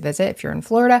cool place to visit if you're in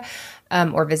Florida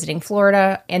or visiting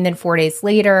Florida. And then 4 days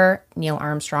later, Neil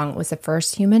Armstrong was the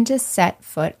first human to set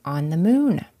foot on the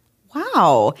moon.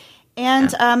 Wow.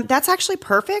 And that's actually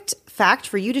perfect fact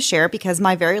for you to share because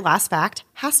my very last fact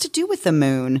has to do with the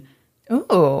moon. Ooh.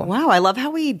 Wow, I love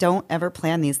how we don't ever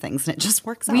plan these things and it just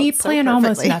works out. We so plan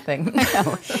almost nothing.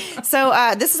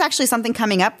 So this is actually something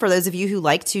coming up for those of you who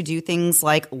like to do things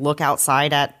like look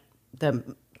outside at the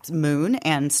moon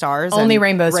and stars. Only and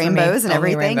rainbows and Only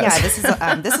everything. rainbows.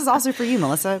 Yeah, this is also for you,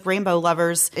 Melissa. Rainbow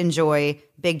lovers enjoy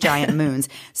big giant moons.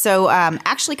 So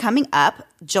actually coming up,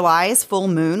 July's full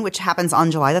moon, which happens on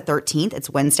July the 13th. It's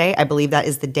Wednesday. I believe that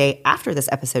is the day after this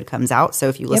episode comes out. So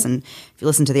if you listen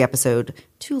to the episode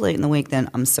too late in the week,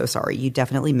 then I'm so sorry. You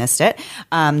definitely missed it.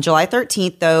 July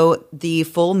 13th, though, the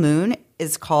full moon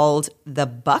is called the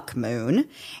buck moon,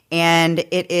 and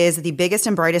it is the biggest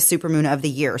and brightest supermoon of the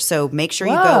year. So make sure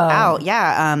you go out,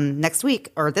 next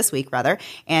week, or this week rather,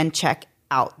 and check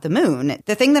out the moon.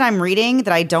 The thing that I'm reading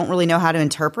that I don't really know how to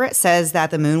interpret says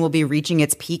that the moon will be reaching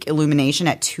its peak illumination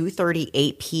at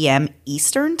 2:38 p.m.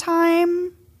 Eastern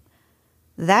time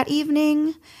that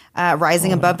evening,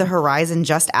 rising above the horizon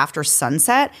just after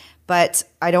sunset. But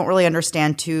I don't really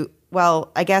understand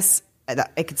I guess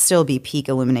it could still be peak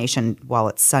illumination while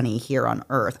it's sunny here on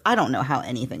Earth. I don't know how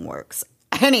anything works.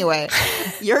 Anyway,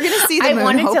 you're going to see the moon. I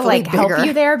wanted to bigger. help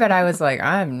you there, but I was like,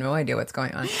 I have no idea what's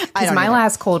going on. Because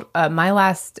my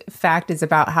last fact is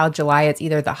about how July is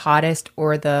either the hottest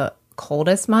or the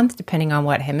coldest month, depending on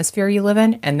what hemisphere you live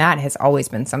in. And that has always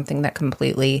been something that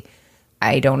completely,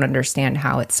 I don't understand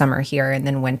how it's summer here and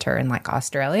then winter in like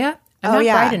Australia. I'm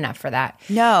not bright enough for that.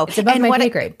 No. It's above my pay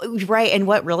grade. Right. And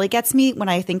what really gets me when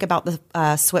I think about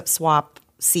the SWIP swap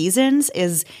seasons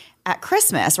is at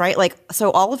Christmas, right? Like,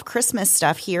 so all of Christmas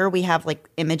stuff here, we have like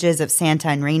images of Santa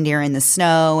and reindeer in the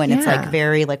snow, and it's like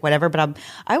very like whatever. But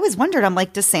I always wondered, I'm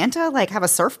like, does Santa like have a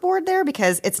surfboard there?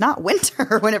 Because it's not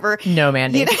winter whenever. No,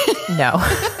 Mandy. No.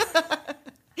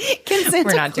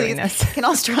 We're not doing this. Can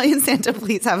Australian Santa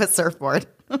please have a surfboard?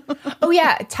 Oh,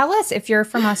 yeah. Tell us, if you're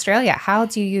from Australia, how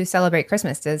do you celebrate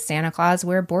Christmas? Does Santa Claus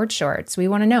wear board shorts? We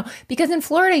want to know. Because in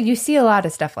Florida, you see a lot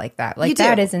of stuff like that. Like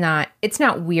that is it's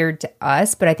not weird to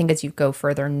us, but I think as you go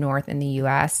further north in the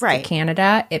U.S. to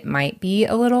Canada, it might be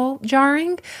a little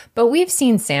jarring. But we've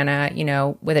seen Santa,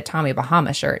 with a Tommy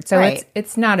Bahama shirt. So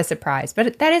it's not a surprise.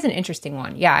 But that is an interesting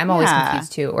one. Yeah, I'm always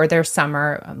confused too. Or there's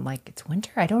summer. I'm like, it's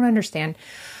winter? I don't understand.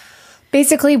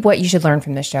 Basically, what you should learn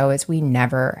from the show is we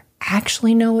never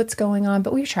actually know what's going on,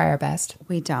 but we try our best.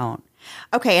 We don't.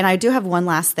 Okay, and I do have one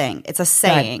last thing. It's a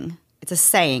saying. It's a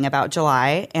saying about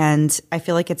July, and I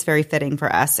feel like it's very fitting for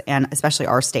us and especially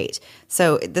our state.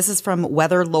 So this is from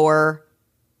Weather Lore.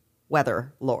 All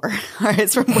right,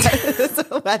 it's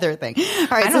a weather thing. All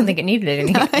right, I don't think it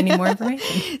needed any more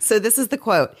information. So this is the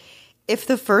quote. If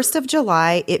the 1st of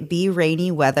July it be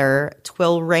rainy weather,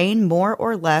 'twill rain more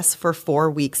or less for 4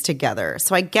 weeks together.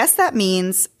 So I guess that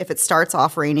means if it starts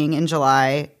off raining in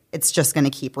July, it's just going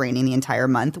to keep raining the entire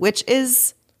month, which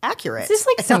is accurate. Is this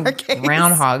like some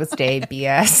Groundhog's Day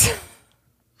BS?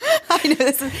 I know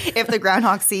this is if the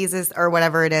groundhog sees or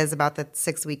whatever it is about the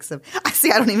 6 weeks of.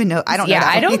 I don't even know. I don't know. Yeah,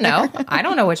 I don't know. I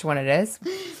don't know which one it is.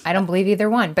 I don't believe either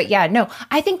one. But yeah, no,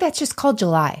 I think that's just called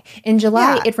July. In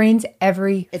July, it rains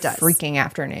every freaking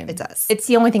afternoon. It does. It's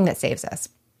the only thing that saves us.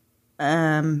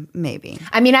 Maybe.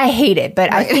 I mean, I hate it,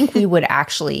 but I think we would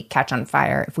actually catch on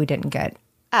fire if we didn't get rain.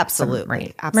 Absolutely.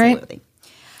 Right?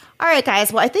 All right,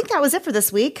 guys. Well, I think that was it for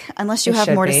this week. Unless you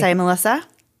have more to say, Melissa.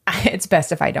 It's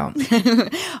best if I don't.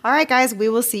 All right, guys. We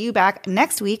will see you back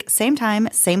next week. Same time,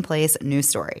 same place, new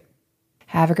story.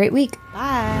 Have a great week.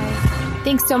 Bye.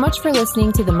 Thanks so much for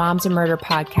listening to the Moms and Murder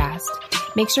podcast.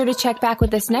 Make sure to check back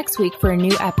with us next week for a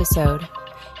new episode.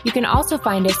 You can also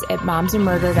find us at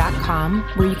momsandmurder.com,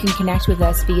 where you can connect with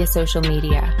us via social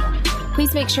media.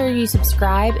 Please make sure you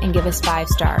subscribe and give us 5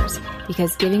 stars,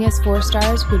 because giving us 4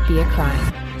 stars would be a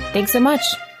crime. Thanks so much.